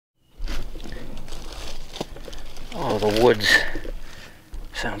Oh, the woods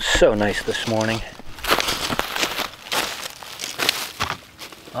sound so nice this morning.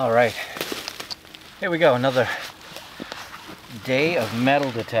 All right, here we go, another day of metal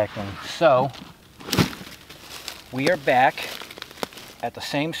detecting. So, we are back at the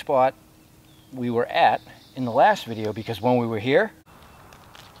same spot we were at in the last video, because when we were here,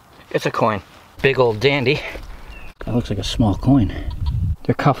 it's a coin. Big old dandy. That looks like a small coin.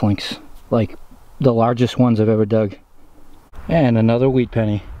 They're cufflinks, like the largest ones I've ever dug. And another wheat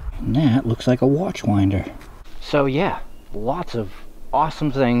penny. And that looks like a watch winder. So yeah, lots of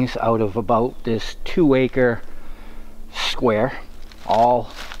awesome things out of about this 2-acre square, all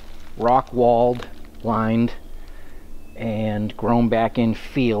rock walled, lined, and grown back in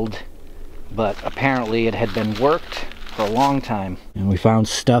field, but apparently it had been worked for a long time. And we found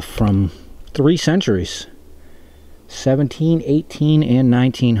stuff from 3 centuries, 17, 18, and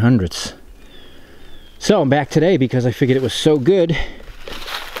 1900s. So I'm back today because I figured it was so good,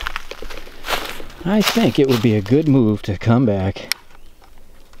 I think it would be a good move to come back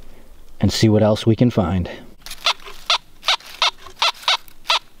and see what else we can find.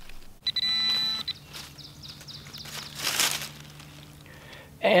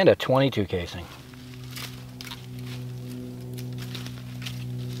 And a 22 casing.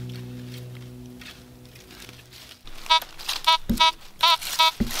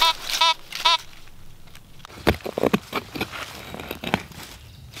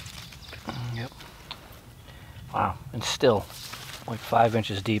 Yep. Wow, and still like 5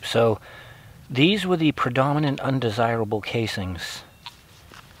 inches deep. So these were the predominant undesirable casings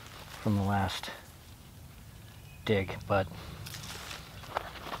from the last dig, but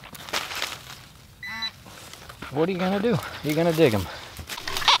what are you gonna do? You're gonna dig them.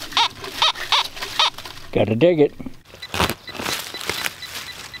 Gotta dig it.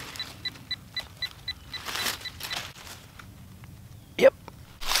 Yep.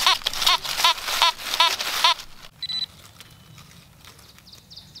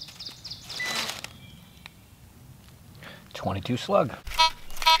 .22 slug.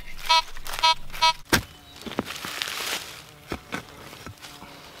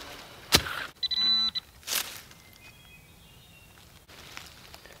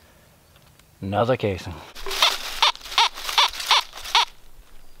 Another casing.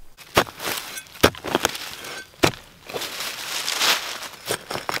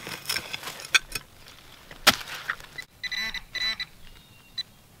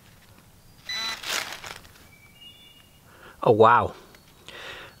 Oh wow.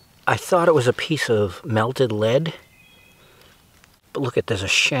 I thought it was a piece of melted lead, but look at, there's a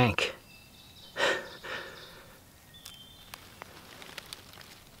shank.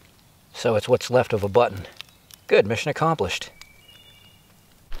 So it's what's left of a button. Good, mission accomplished.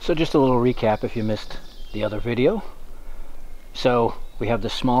 So just a little recap if you missed the other video. So we have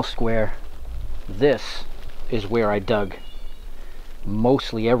this small square. This is where I dug.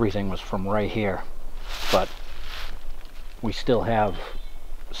 Mostly everything was from right here, but we still have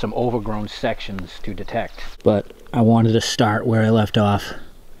some overgrown sections to detect. But I wanted to start where I left off,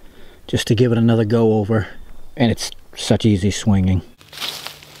 just to give it another go over, and it's such easy swinging.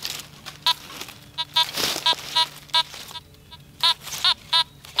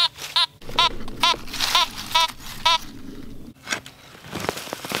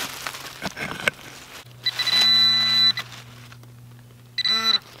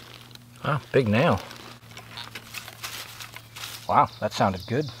 Oh, big nail. Wow, that sounded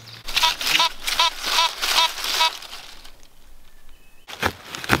good.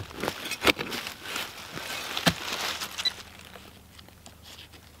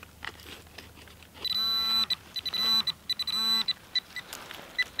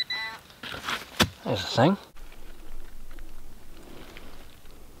 There's the thing.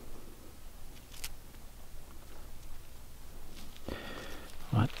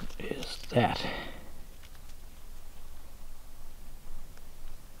 What is that?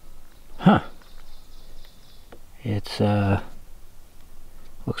 Huh. It's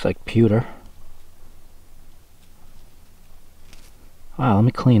looks like pewter. Wow, let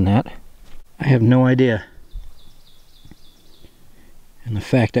me clean that. I have no idea. And the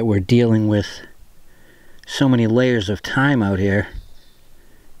fact that we're dealing with so many layers of time out here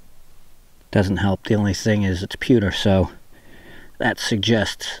doesn't help. The only thing is it's pewter, so that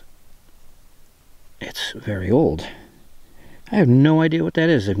suggests it's very old. I have no idea what that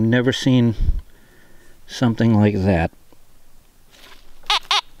is. I've never seen something like that.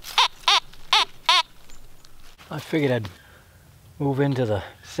 I figured I'd move into the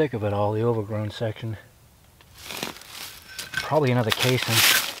thick of it all, the overgrown section. Probably another casing.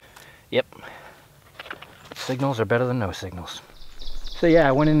 Yep. Signals are better than no signals. So yeah,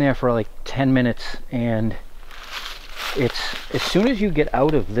 I went in there for like 10 minutes, and it's, as soon as you get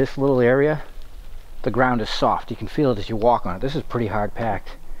out of this little area, the ground is soft. You can feel it as you walk on it. This is pretty hard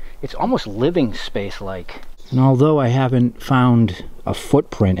packed. It's almost living space like. And although I haven't found a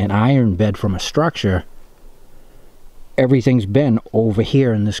footprint, an iron bed from a structure, everything's been over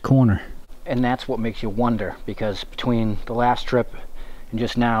here in this corner. And that's what makes you wonder, because between the last trip and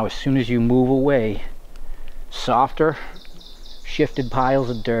just now, as soon as you move away, softer, shifted piles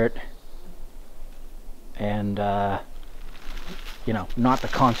of dirt, and you know, not the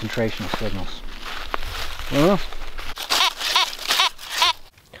concentration of signals.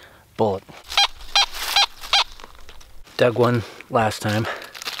 Bullet. Dug one last time.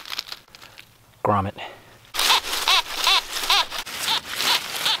 Grommet.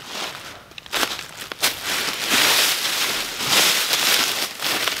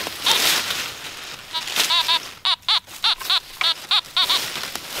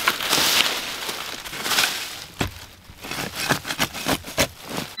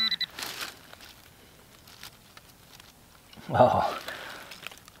 Oh,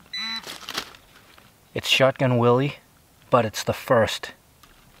 it's Shotgun Willie, but it's the first,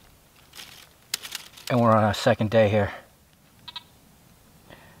 and we're on our second day here.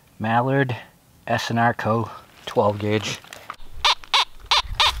 Mallard S&R Co. 12 gauge.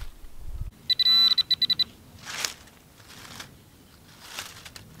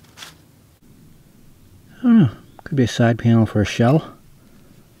 I don't know, could be a side panel for a shell.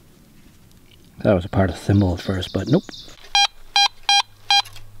 That was a part of the thimble at first, but nope.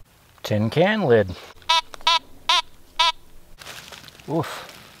 Tin can lid. Oof.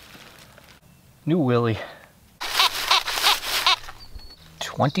 New Willie.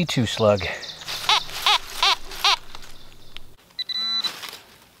 22 slug.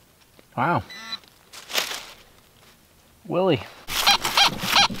 Wow. Willie.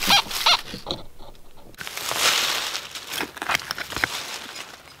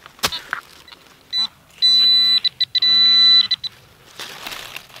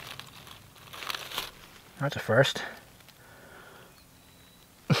 That's a first.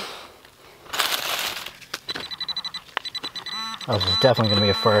 Oh, this is definitely going to be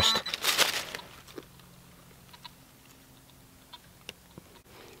a first.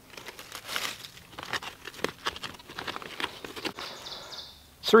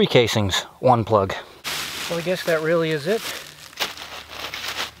 Three casings, one plug. Well, I guess that really is it.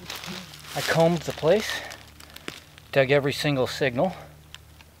 I combed the place, dug every single signal.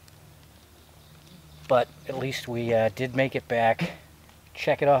 But at least we did make it back,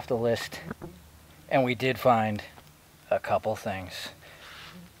 check it off the list, and we did find a couple things.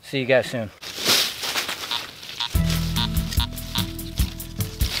 See you guys soon.